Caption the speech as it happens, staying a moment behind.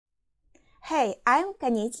Hey, I'm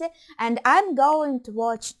Kanice, and I'm going to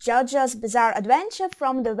watch JoJo's Bizarre Adventure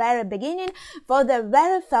from the very beginning for the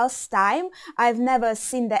very first time. I've never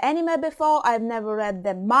seen the anime before, I've never read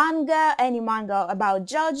the manga, any manga about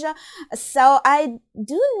JoJo, so I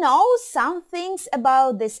do know some things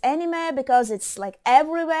about this anime because it's like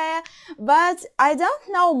everywhere, but I don't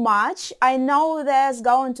know much. I know there's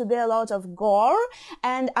going to be a lot of gore,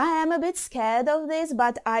 and I am a bit scared of this,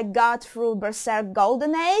 but I got through Berserk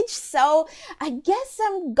Golden Age, so I guess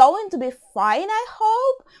I'm going to be fine, I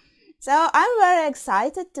hope. So I'm very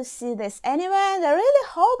excited to see this anime, and I really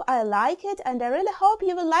hope I like it, and I really hope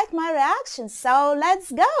you will like my reaction. So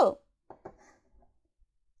let's go!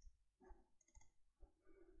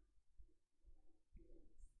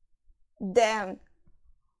 Damn.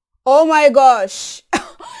 Oh my gosh!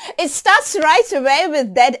 It starts right away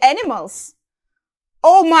with dead animals.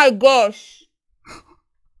 Oh my gosh!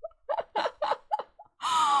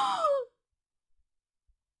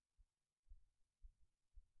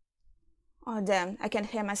 Oh damn, I can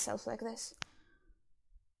hear myself like this.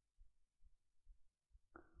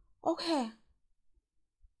 Okay.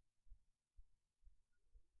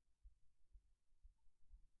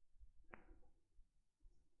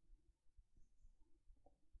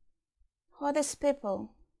 Who are these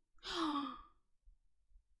people?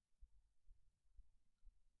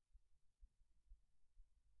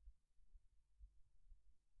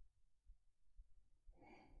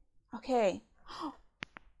 Okay.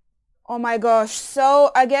 Oh my gosh,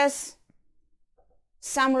 so I guess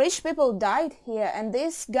some rich people died here and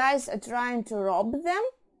these guys are trying to rob them?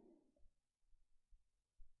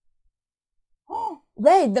 Oh,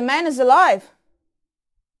 wait, the man is alive.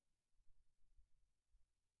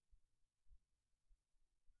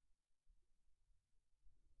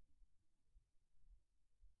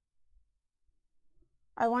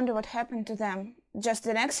 I wonder what happened to them. Just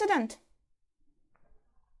an accident?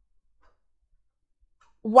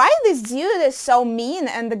 Why this dude is so mean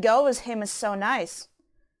and the girl with him is so nice?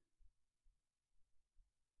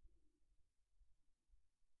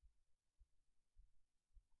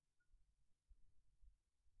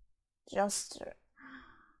 Just...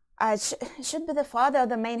 should be the father of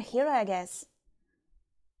the main hero, I guess.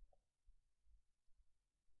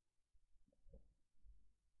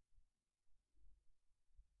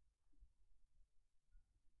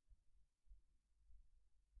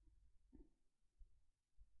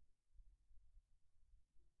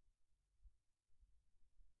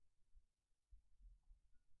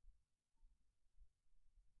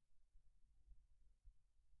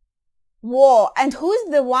 Whoa, and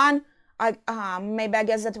who's the one? Maybe I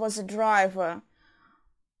guess that was a driver.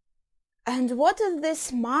 And what is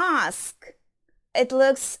this mask? It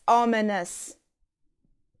looks ominous.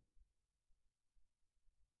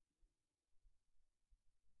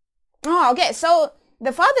 Oh, okay, so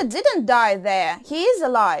the father didn't die there. He is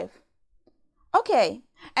alive. Okay,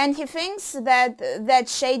 and he thinks that that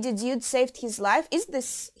shady dude saved his life. Is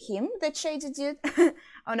this him, that shady dude?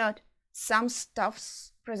 Or not? Some stuff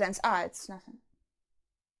presents... Ah, it's nothing.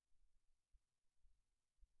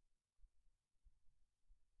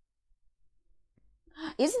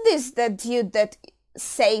 Is this the dude that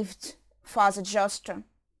saved Father Jostrom?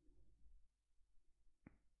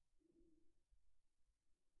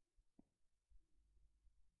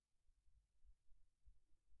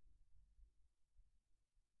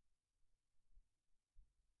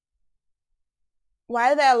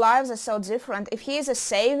 Why their lives are so different? If he is a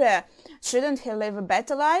savior, shouldn't he live a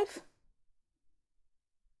better life?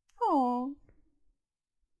 Oh.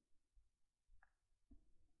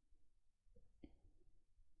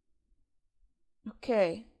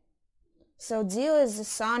 Okay. So Dio is the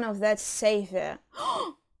son of that savior.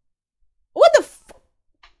 What the f...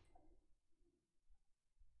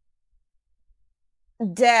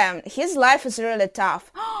 Damn, his life is really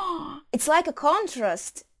tough. It's like a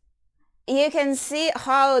contrast. You can see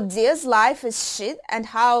how Dio's life is shit and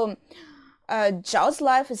how Joe's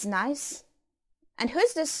life is nice. And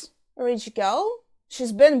who's this rich girl?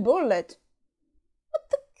 She's been bullied. What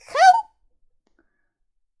the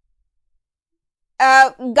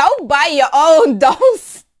hell? Go buy your own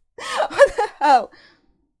dolls. What the hell?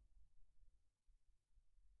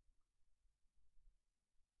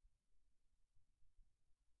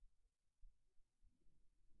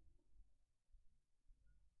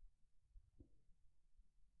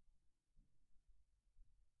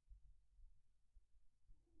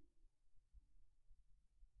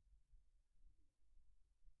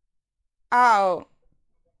 Oh.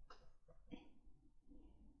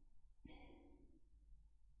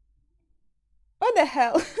 What the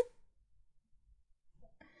hell?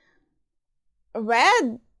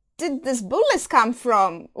 Where did these bullies come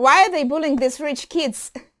from? Why are they bullying these rich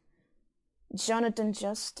kids? Jonathan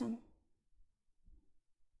Justin.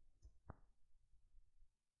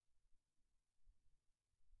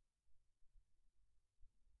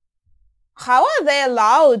 How are they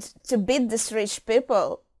allowed to beat these rich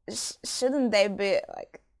people? Shouldn't they be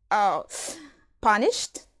like, oh,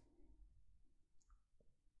 punished?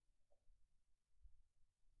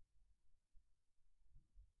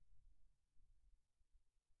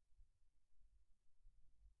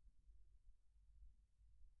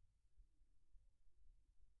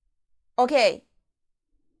 Okay.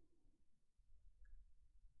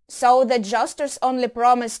 So the Justers only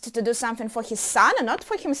promised to do something for his son and not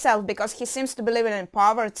for himself, because he seems to be living in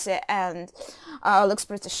poverty and looks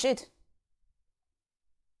pretty shit.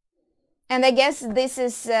 And I guess this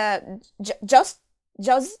is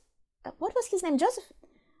what was his name? Joseph?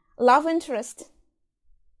 Love interest.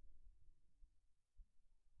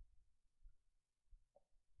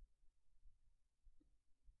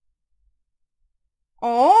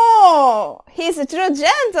 Oh, he's a true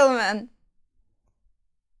gentleman.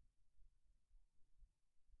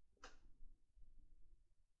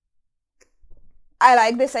 I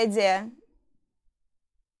like this idea.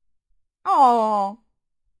 Oh,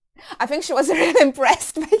 I think she was really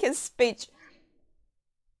impressed by his speech.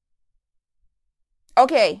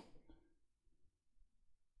 Okay.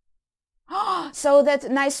 So that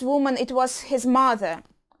nice woman, it was his mother.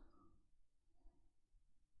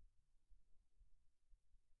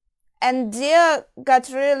 And Dia got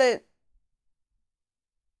really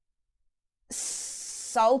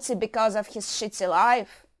salty because of his shitty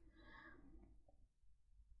life.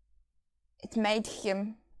 It made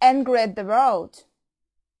him angry at the world.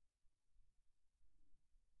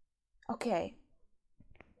 Okay.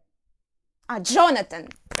 Jonathan.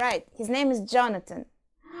 Right, his name is Jonathan.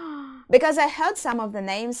 Because I heard some of the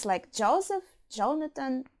names like Joseph,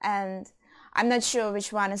 Jonathan, and I'm not sure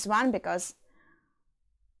which one is one because...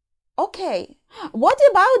 Okay, what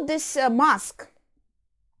about this mask?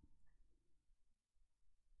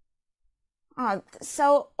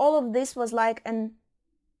 So all of this was like an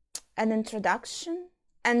introduction?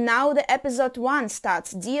 And now the episode 1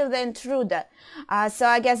 starts, Dear the Intruder. So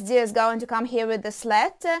I guess Dear is going to come here with this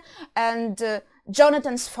letter, and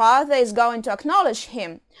Jonathan's father is going to acknowledge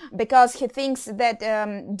him because he thinks that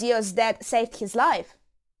Dear's dad saved his life,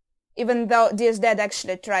 even though Dear's dad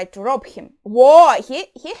actually tried to rob him. Whoa,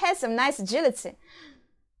 he has some nice agility.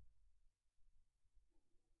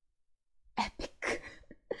 Epic.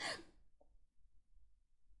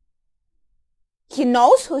 He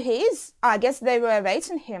knows who he is. I guess they were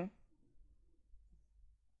awaiting him.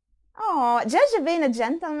 Oh, JoJo being a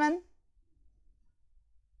gentleman.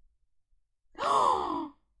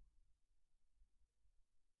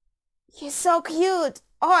 He's so cute.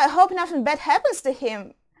 Oh, I hope nothing bad happens to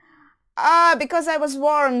him. Because I was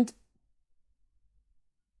warned.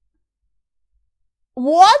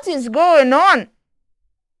 What is going on?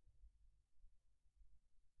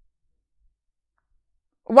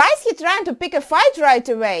 Why is he trying to pick a fight right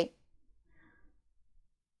away?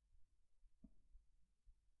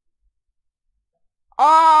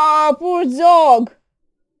 Oh, poor dog.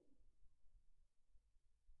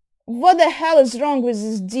 What the hell is wrong with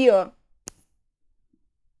this deer?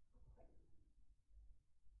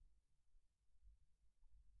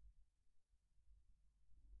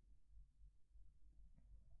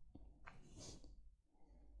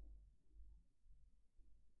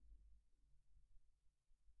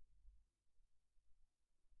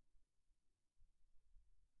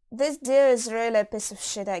 This deer is really a piece of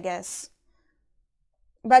shit, I guess.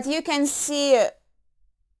 But you can see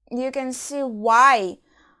why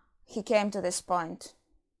he came to this point.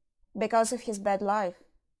 Because of his bad life.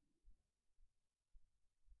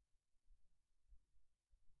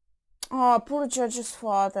 Oh, poor George's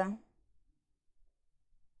father.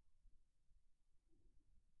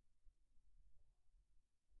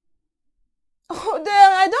 Oh,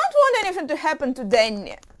 damn, I don't want anything to happen to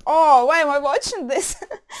Danny. Oh, why am I watching this?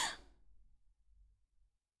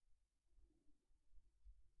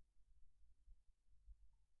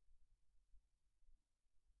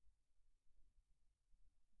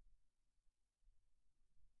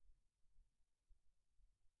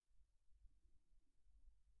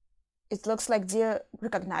 It looks like deer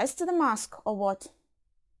recognized the mask, or what?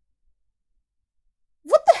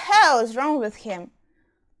 What the hell is wrong with him?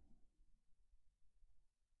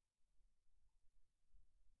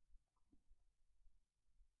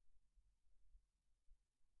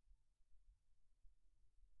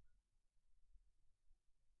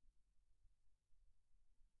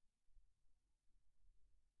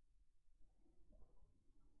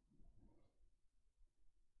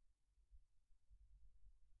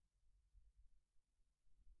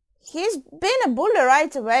 He's been a bully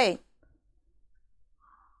right away.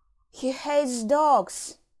 He hates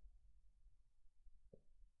dogs.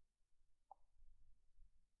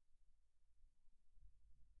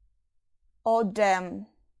 Oh damn.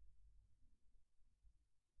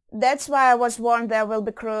 That's why I was warned there will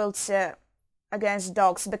be cruelty against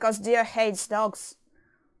dogs, because deer hates dogs.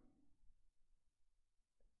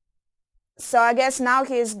 So I guess now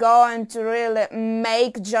he is going to really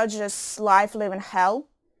make JoJo's life live in hell.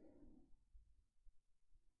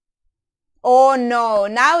 Oh no,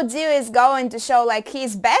 now deer is going to show like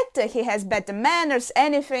he's better, he has better manners,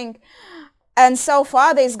 anything. And so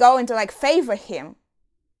father is going to like favor him.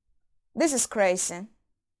 This is crazy.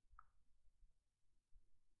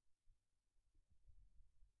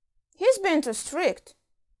 He's been too strict.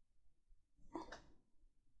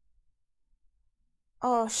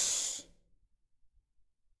 Oh shh.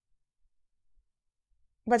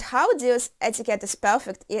 But how Deer's etiquette is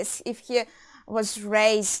perfect is if he was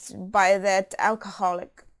raised by that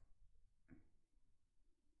alcoholic.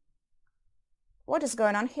 What is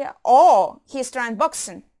going on here? Oh, he's trying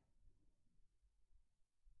boxing.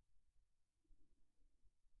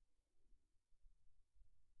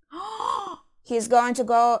 He's going to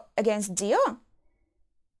go against Deer?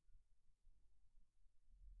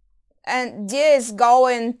 And Deer is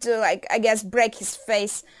going to, like, I guess, break his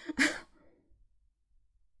face.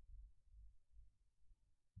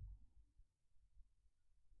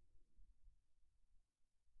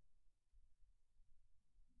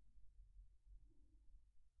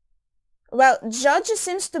 Well, JoJo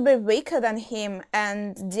seems to be weaker than him,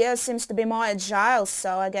 and Deer seems to be more agile,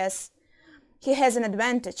 so I guess he has an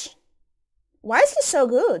advantage. Why is he so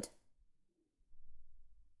good?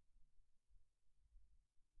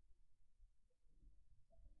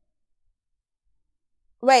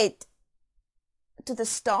 Wait, to the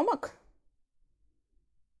stomach?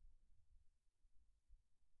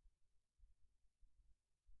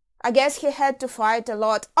 I guess he had to fight a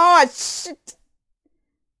lot. Oh, shit!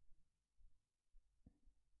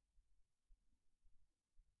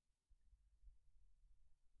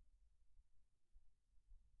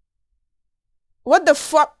 What the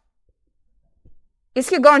fuck? Is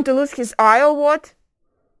he going to lose his eye or what?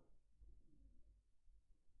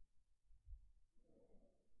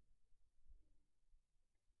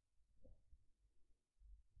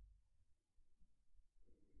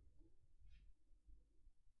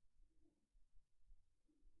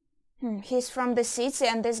 He's from the city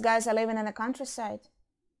and these guys are living in the countryside.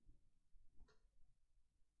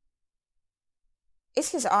 Is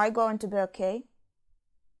his eye going to be okay?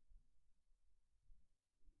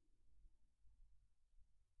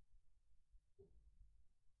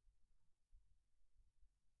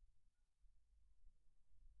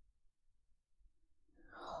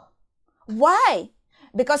 Why?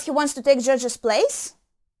 Because he wants to take JoJo's place?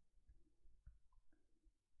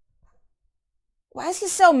 Why is he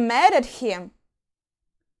so mad at him?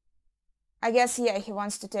 I guess, yeah, he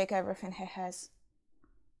wants to take everything he has.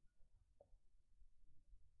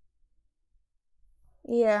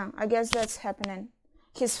 Yeah, I guess that's happening.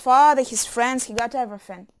 His father, his friends, he got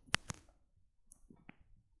everything.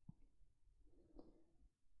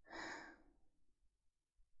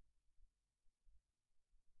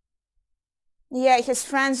 Yeah, his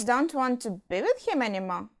friends don't want to be with him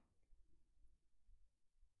anymore.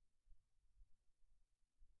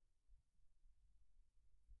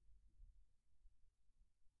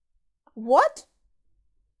 What?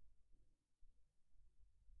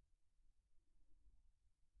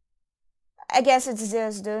 I guess it's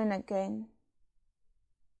just doing again.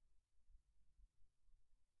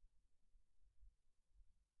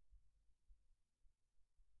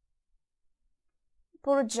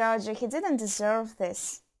 Poor JoJo, he didn't deserve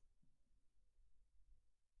this.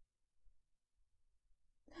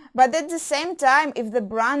 But at the same time, if the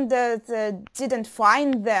branded didn't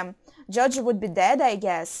find them, JoJo would be dead, I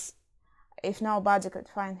guess, if nobody could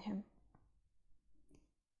find him.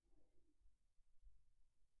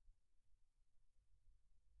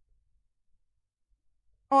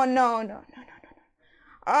 Oh no, no, no, no, no, no.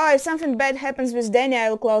 Oh, if something bad happens with Danny,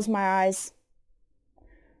 I'll close my eyes.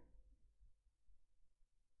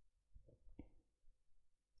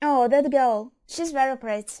 Oh, that girl. She's very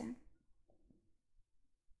pretty.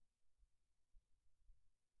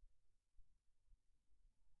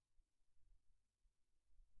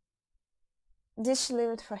 Did she leave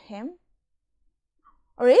it for him?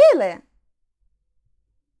 Really?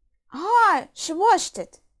 Oh, she washed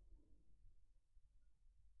it.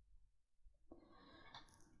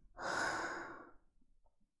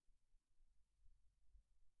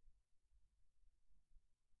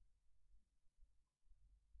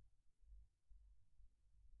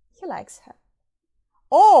 He likes her.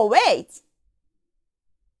 Oh, wait!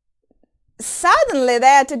 Suddenly they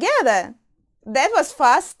are together. That was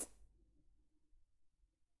fast.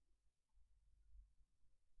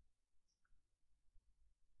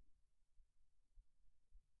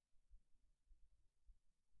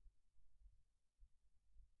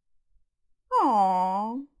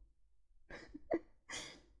 Aww.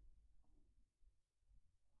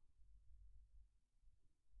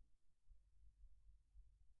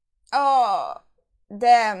 Oh,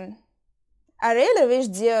 damn. I really wish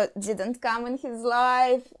Dio didn't come in his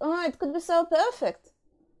life. Oh, it could be so perfect.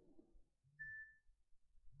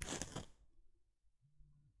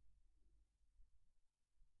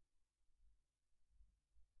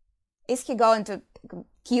 Is he going to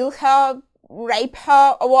kill her, rape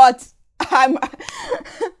her, or what? I'm...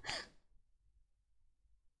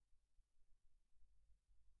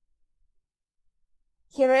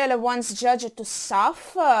 He really wants JoJo to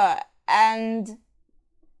suffer, and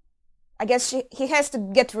I guess he has to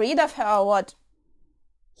get rid of her, or what?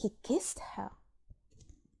 He kissed her.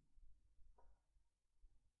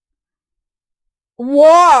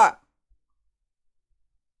 What?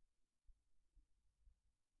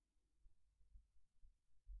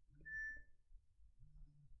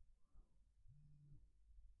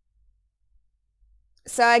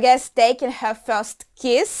 So I guess taking her first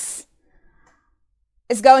kiss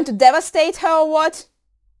is going to devastate her, or what?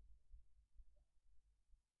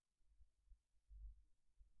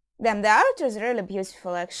 Damn, the art is really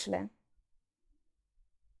beautiful, actually.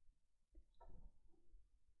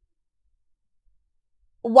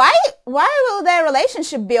 Why will their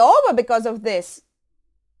relationship be over because of this?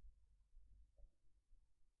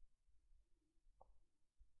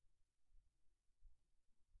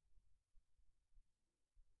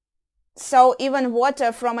 So even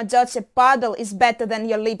water from a dirty puddle is better than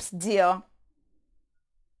your lips, dear.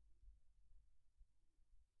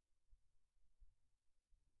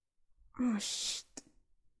 Oh, shit.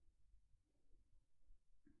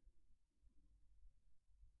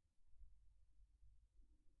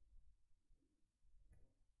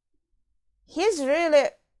 He's really...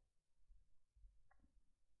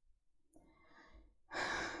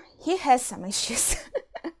 He has some issues.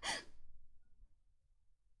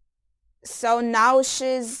 So now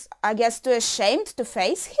she's, I guess, too ashamed to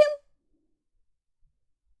face him?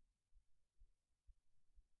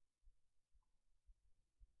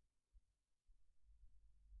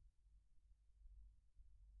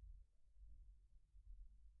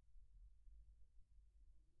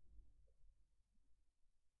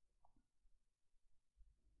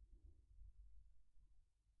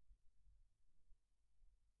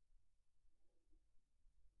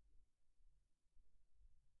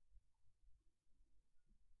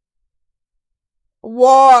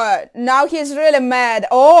 What? Now he's really mad.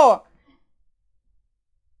 Oh!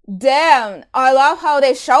 Damn! I love how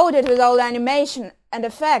they showed it with all the animation and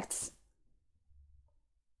effects.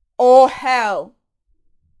 Oh hell!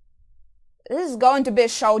 This is going to be a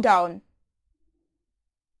showdown.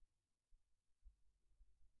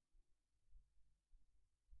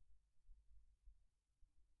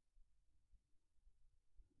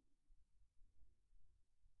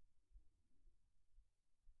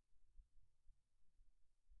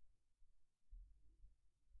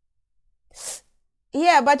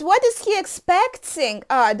 Yeah, but what is he expecting?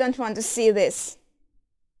 Oh, I don't want to see this.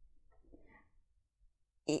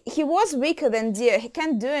 He was weaker than Deer. He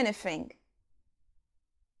can't do anything.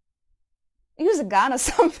 Use a gun or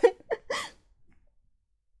something.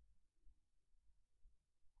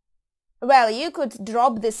 Well, you could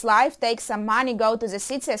drop this life, take some money, go to the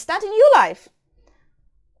city, and start a new life.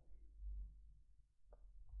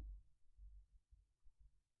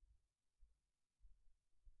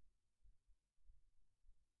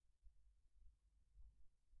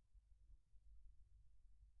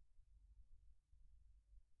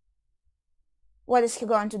 What is he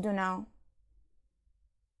going to do now?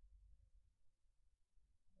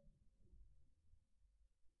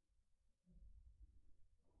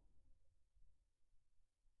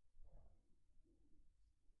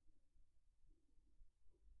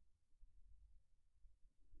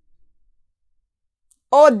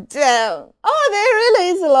 Oh damn! Oh, there really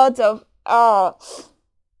is a lot of... Oh.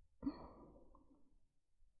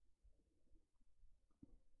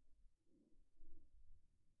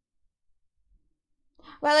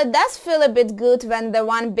 Well, it does feel a bit good when the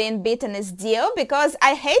one being beaten is Dio, because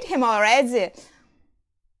I hate him already.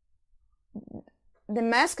 The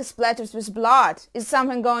mask splatters with blood. Is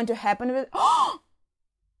something going to happen with...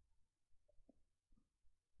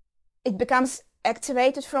 It becomes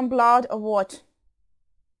activated from blood or what?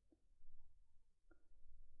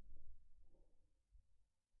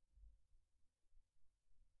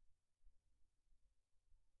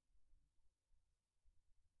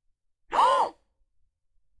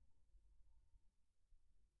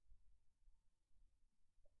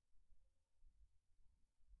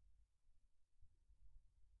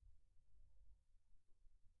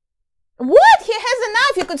 What? He has a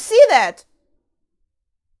knife, you could see that.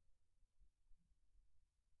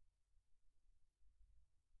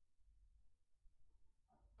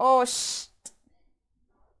 Oh,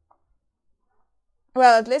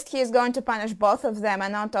 well, at least he is going to punish both of them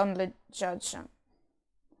and not only JoJo.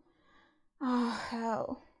 Oh,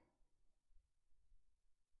 hell.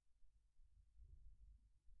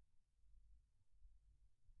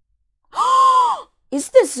 Is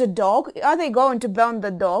this the dog? Are they going to burn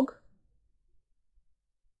the dog?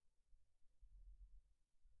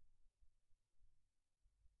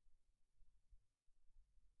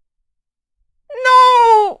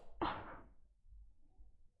 No!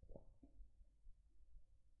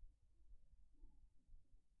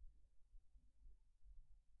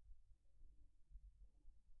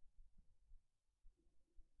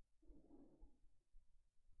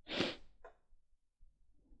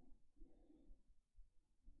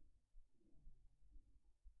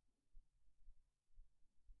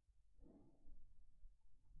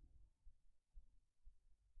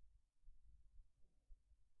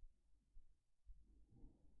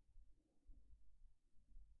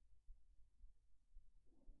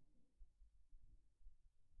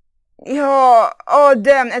 Oh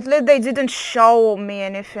damn, at least they didn't show me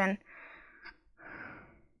anything.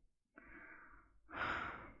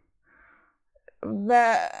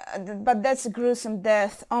 But that's a gruesome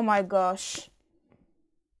death. Oh my gosh.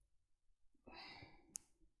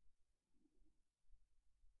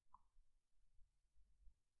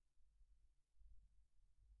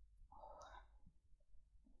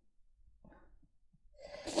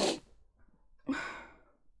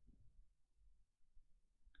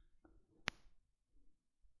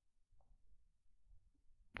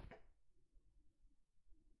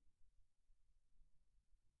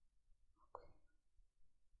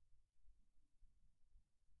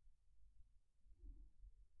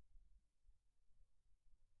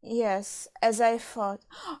 Yes, as I thought.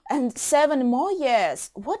 And 7 more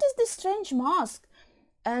years. What is this strange mask?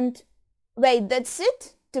 And wait, that's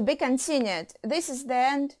it? To be continued. This is the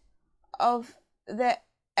end of the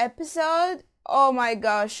episode. Oh my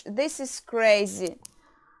gosh, this is crazy.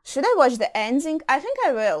 Should I watch the ending? I think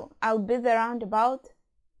I will. I'll be there roundabout.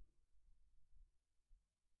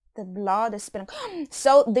 The blood is spilling.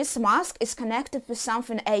 So this mask is connected with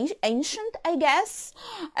something ancient, I guess,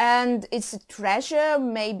 and it's a treasure,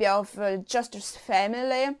 maybe of Juster's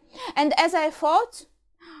family. And as I thought,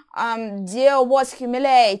 Dio was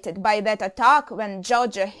humiliated by that attack when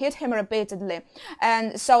JoJo hit him repeatedly,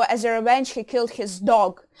 and so as a revenge he killed his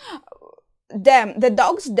dog. Damn, the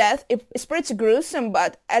dog's death is pretty gruesome,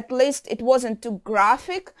 but at least it wasn't too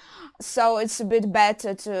graphic, so it's a bit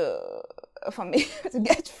better for me to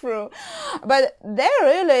get through. But there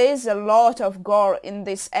really is a lot of gore in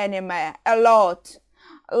this anime, a lot.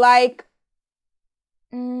 Like,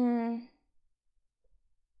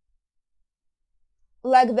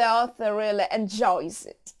 like the author really enjoys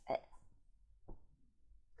it.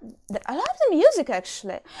 I love the music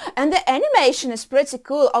actually, and the animation is pretty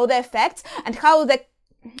cool, all the effects and how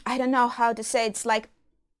I don't know how to say, it's like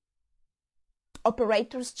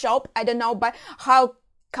operator's job, I don't know, but how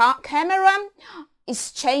camera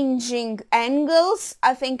is changing angles.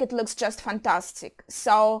 I think it looks just fantastic.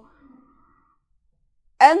 So,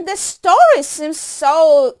 and the story seems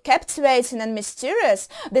so captivating and mysterious.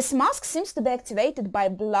 This mask seems to be activated by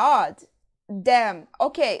blood. Damn.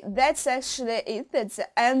 Okay, that's actually it. That's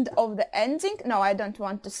the end of the ending. No, I don't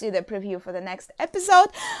want to see the preview for the next episode.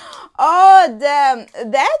 Oh, damn.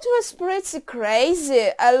 That was pretty crazy.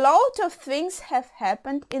 A lot of things have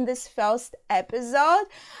happened in this first episode,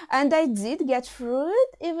 and I did get through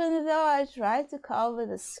it, even though I tried to cover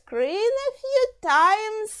the screen a few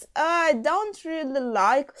times. I don't really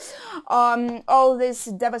like all these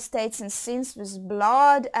devastating scenes with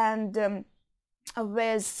blood and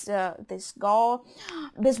with this gore,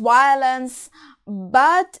 this violence,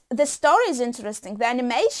 but the story is interesting, the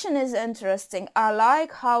animation is interesting. I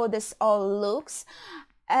like how this all looks,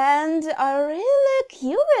 and I'm really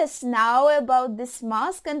curious now about this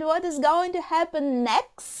mask and what is going to happen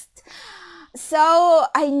next. So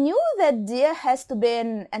I knew that Deer has to be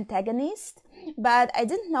an antagonist, but I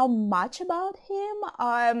didn't know much about him.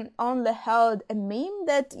 I only heard a meme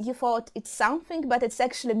that you thought it's something, but it's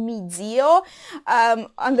actually me, Dio.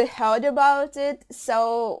 Only heard about it,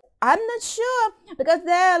 so I'm not sure, because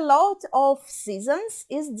there are a lot of seasons.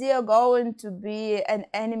 Is Dio going to be an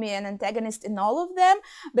enemy and antagonist in all of them?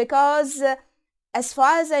 Because as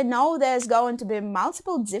far as I know, there's going to be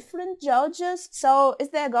multiple different JoJo's, so is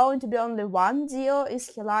there going to be only one Dio? Is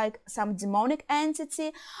he like some demonic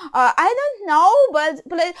entity? I don't know, but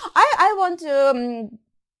I want to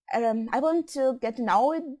I want to get to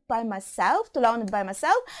know it by myself, to learn it by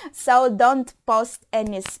myself, so don't post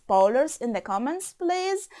any spoilers in the comments,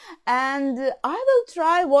 please. And I will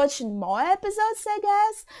try watching more episodes, I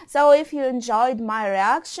guess. So if you enjoyed my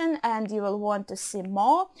reaction and you will want to see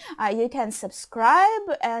more, you can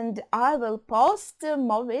subscribe, and I will post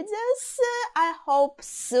more videos, I hope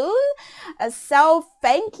soon. So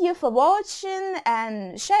thank you for watching,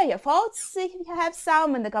 and share your thoughts if you have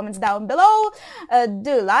some in the comments down below.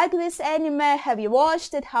 Do you like this anime? Have you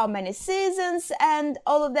watched it? How many seasons? And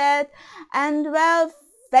all of that. And well,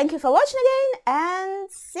 thank you for watching again,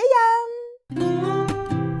 and see ya!